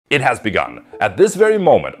It has begun. At this very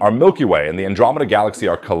moment, our Milky Way and the Andromeda Galaxy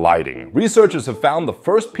are colliding. Researchers have found the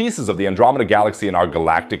first pieces of the Andromeda Galaxy in our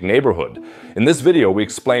galactic neighborhood. In this video, we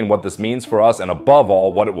explain what this means for us and above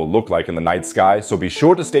all, what it will look like in the night sky, so be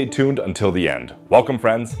sure to stay tuned until the end. Welcome,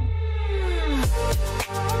 friends.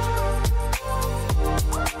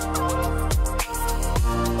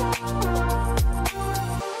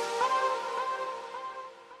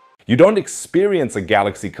 You don't experience a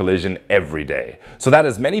galaxy collision every day. So that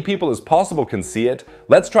as many people as possible can see it,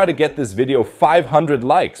 let's try to get this video 500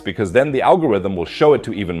 likes because then the algorithm will show it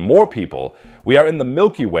to even more people. We are in the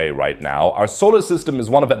Milky Way right now. Our solar system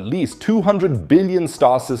is one of at least 200 billion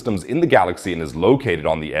star systems in the galaxy and is located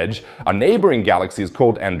on the edge. Our neighboring galaxy is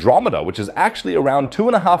called Andromeda, which is actually around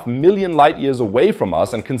 2.5 million light years away from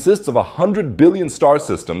us and consists of 100 billion star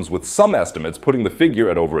systems, with some estimates putting the figure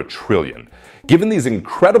at over 1 trillion. Given these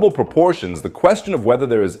incredible proportions, the question of whether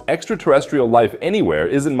there is extraterrestrial life anywhere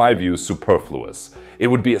is, in my view, superfluous. It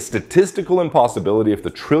would be a statistical impossibility if the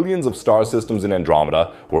trillions of star systems in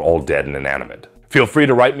Andromeda were all dead and inanimate. Feel free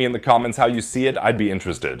to write me in the comments how you see it, I'd be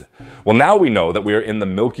interested. Well, now we know that we are in the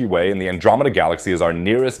Milky Way and the Andromeda Galaxy is our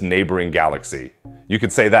nearest neighboring galaxy. You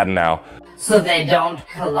could say that now. So they don't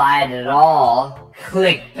collide at all.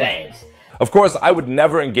 Clickbait. Of course, I would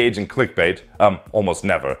never engage in clickbait, almost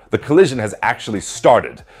never. The collision has actually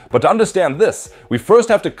started. But to understand this, we first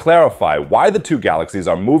have to clarify why the two galaxies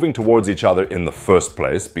are moving towards each other in the first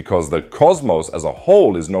place, because the cosmos as a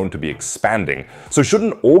whole is known to be expanding. So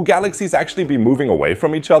shouldn't all galaxies actually be moving away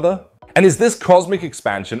from each other? And is this cosmic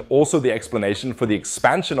expansion also the explanation for the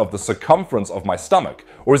expansion of the circumference of my stomach?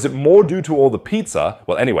 Or is it more due to all the pizza?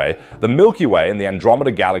 Well, anyway, the Milky Way and the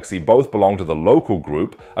Andromeda Galaxy both belong to the local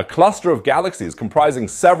group, a cluster of galaxies comprising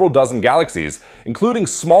several dozen galaxies, including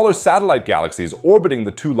smaller satellite galaxies orbiting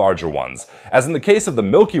the two larger ones, as in the case of the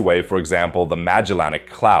Milky Way, for example, the Magellanic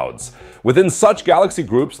Clouds. Within such galaxy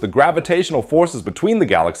groups, the gravitational forces between the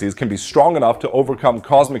galaxies can be strong enough to overcome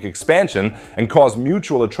cosmic expansion and cause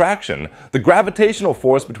mutual attraction. The gravitational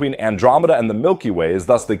force between Andromeda and the Milky Way is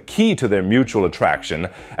thus the key to their mutual attraction,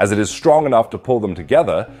 as it is strong enough to pull them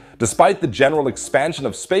together, despite the general expansion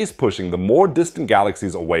of space pushing the more distant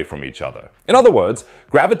galaxies away from each other. In other words,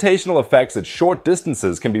 gravitational effects at short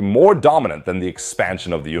distances can be more dominant than the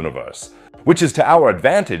expansion of the universe. Which is to our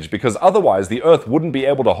advantage, because otherwise the Earth wouldn't be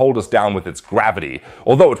able to hold us down with its gravity,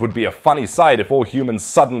 although it would be a funny sight if all humans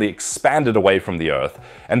suddenly expanded away from the Earth.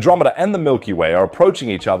 Andromeda and the Milky Way are approaching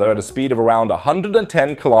each other at a speed of around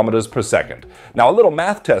 110 kilometers per second. Now, a little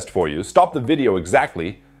math test for you. Stop the video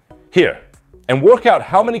exactly here and work out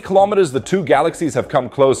how many kilometers the two galaxies have come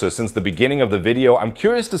closer since the beginning of the video. I'm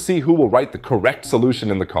curious to see who will write the correct solution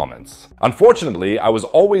in the comments. Unfortunately, I was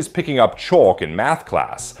always picking up chalk in math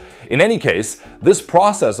class. In any case, this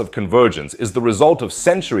process of convergence is the result of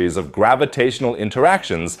centuries of gravitational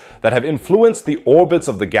interactions that have influenced the orbits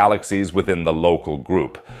of the galaxies within the local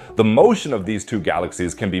group. The motion of these two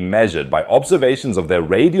galaxies can be measured by observations of their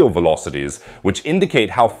radial velocities, which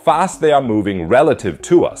indicate how fast they are moving relative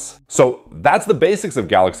to us. So that's the basics of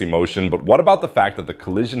galaxy motion, but what about the fact that the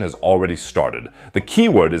collision has already started? The key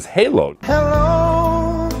word is halo.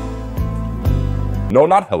 Hello. No,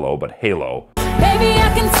 not hello, but halo. Baby,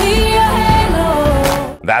 I can see your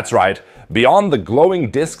halo. That's right. Beyond the glowing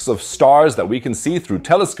disks of stars that we can see through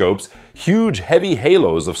telescopes, huge heavy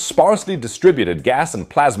halos of sparsely distributed gas and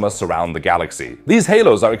plasma surround the galaxy. These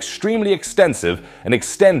halos are extremely extensive and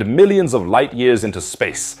extend millions of light years into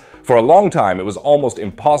space. For a long time, it was almost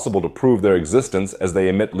impossible to prove their existence as they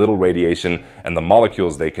emit little radiation and the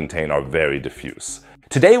molecules they contain are very diffuse.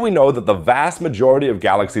 Today we know that the vast majority of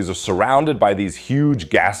galaxies are surrounded by these huge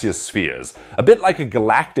gaseous spheres, a bit like a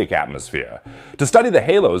galactic atmosphere. To study the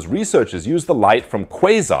halos, researchers use the light from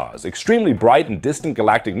quasars, extremely bright and distant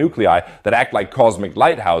galactic nuclei that act like cosmic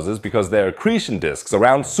lighthouses because their accretion disks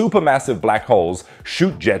around supermassive black holes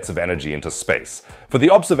shoot jets of energy into space. For the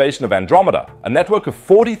observation of Andromeda, a network of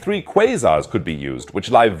 43 quasars could be used, which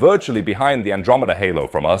lie virtually behind the Andromeda halo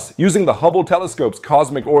from us. Using the Hubble telescope's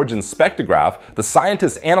cosmic origins spectrograph, the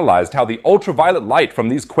scientists analyzed how the ultraviolet light from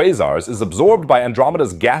these quasars is absorbed by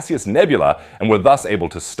Andromeda's gaseous nebula and were thus able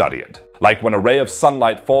to study it. Like when a ray of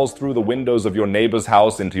sunlight falls through the windows of your neighbor's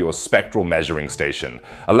house into your spectral measuring station,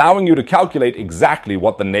 allowing you to calculate exactly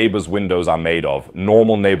what the neighbor's windows are made of.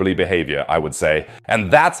 Normal neighborly behavior, I would say.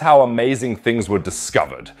 And that's how amazing things were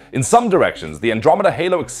discovered. In some directions, the Andromeda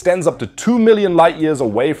halo extends up to 2 million light years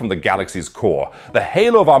away from the galaxy's core. The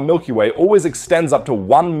halo of our Milky Way always extends up to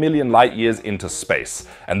 1 million light years into space.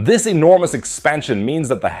 And this enormous expansion means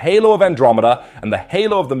that the halo of Andromeda and the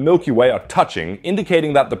halo of the Milky Way are touching,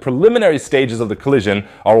 indicating that the preliminary preliminary stages of the collision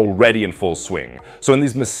are already in full swing. So in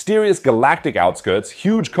these mysterious galactic outskirts,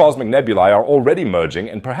 huge cosmic nebulae are already merging,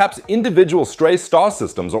 and perhaps individual stray star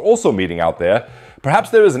systems are also meeting out there. Perhaps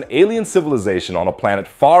there is an alien civilization on a planet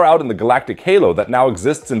far out in the galactic halo that now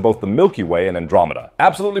exists in both the Milky Way and Andromeda.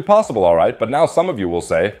 Absolutely possible, alright, but now some of you will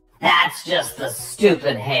say, That's just the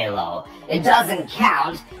stupid halo. It doesn't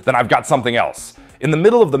count. then I've got something else. In the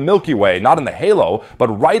middle of the Milky Way, not in the halo, but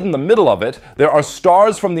right in the middle of it, there are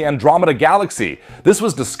stars from the Andromeda Galaxy. This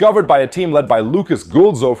was discovered by a team led by Lucas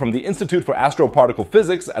Gulzo from the Institute for Astroparticle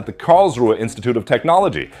Physics at the Karlsruhe Institute of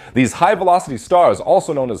Technology. These high-velocity stars,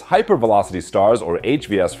 also known as hypervelocity stars, or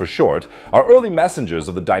HVS for short, are early messengers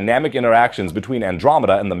of the dynamic interactions between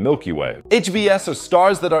Andromeda and the Milky Way. HVS are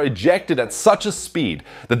stars that are ejected at such a speed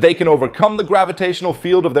that they can overcome the gravitational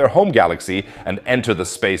field of their home galaxy and enter the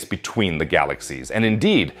space between the galaxies. And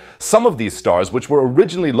indeed, some of these stars, which were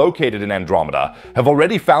originally located in Andromeda, have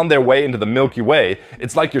already found their way into the Milky Way.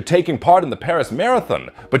 It's like you're taking part in the Paris Marathon,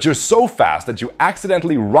 but you're so fast that you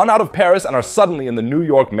accidentally run out of Paris and are suddenly in the New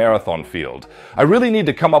York Marathon field. I really need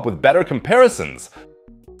to come up with better comparisons.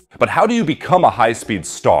 But how do you become a high-speed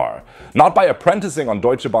star? Not by apprenticing on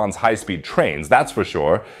Deutsche Bahn's high-speed trains, that's for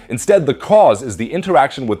sure. Instead, the cause is the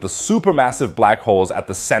interaction with the supermassive black holes at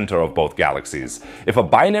the center of both galaxies. If a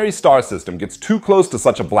binary star system gets too close to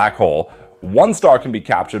such a black hole, one star can be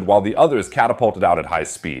captured while the other is catapulted out at high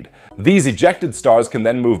speed. These ejected stars can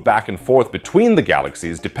then move back and forth between the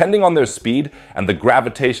galaxies depending on their speed and the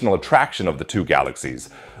gravitational attraction of the two galaxies.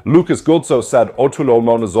 Lucas Gulzo said,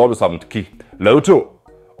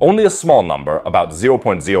 only a small number, about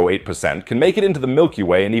 0.08%, can make it into the Milky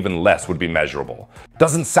Way, and even less would be measurable.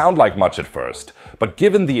 Doesn't sound like much at first, but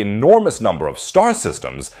given the enormous number of star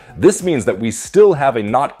systems, this means that we still have a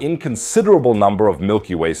not inconsiderable number of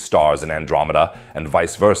Milky Way stars in Andromeda, and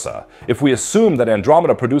vice versa. If we assume that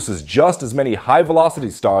Andromeda produces just as many high-velocity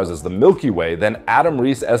stars as the Milky Way, then Adam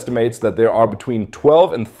Rees estimates that there are between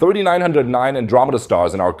 12 and 3,909 Andromeda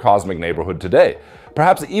stars in our cosmic neighborhood today.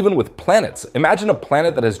 Perhaps even with planets. Imagine a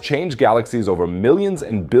planet that has changed galaxies over millions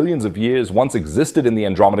and billions of years, once existed in the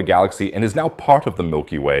Andromeda Galaxy, and is now part of the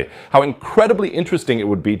Milky Way. How incredibly interesting it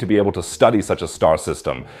would be to be able to study such a star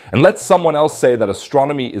system. And let someone else say that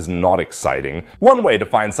astronomy is not exciting. One way to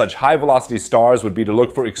find such high-velocity stars would be to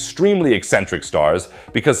look for extremely eccentric stars,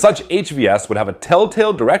 because such HVS would have a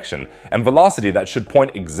telltale direction and velocity that should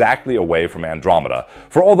point exactly away from Andromeda.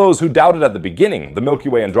 For all those who doubted at the beginning, the Milky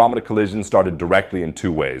Way-Andromeda collision started directly in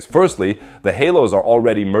two ways. Firstly, the halos are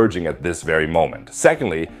already merging at this very moment.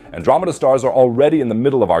 Secondly, Andromeda stars are already in the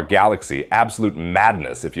middle of our galaxy. Absolute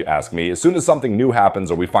madness, if you ask me. As soon as something new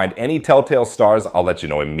happens or we find any telltale stars, I'll let you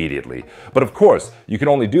know immediately. But of course, you can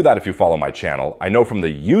only do that if you follow my channel. I know from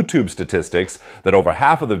the YouTube statistics that over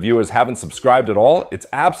half of the viewers haven't subscribed at all. It's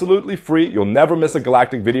absolutely free. You'll never miss a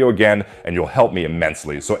galactic video again, and you'll help me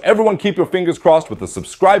immensely. So everyone keep your fingers crossed with the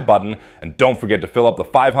subscribe button, and don't forget to fill up the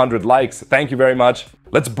 500 likes. Thank you very much.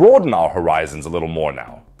 Let's broaden our horizons a little more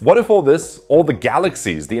now. What if all this, all the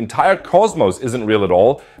galaxies, the entire cosmos isn't real at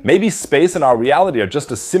all? Maybe space and our reality are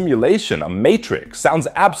just a simulation, a matrix. Sounds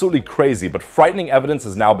absolutely crazy, but frightening evidence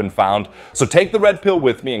has now been found. So take the red pill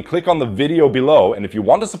with me and click on the video below. And if you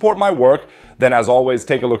want to support my work, then as always,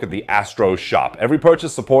 take a look at the Astro shop. Every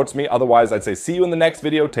purchase supports me. Otherwise, I'd say see you in the next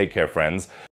video. Take care, friends.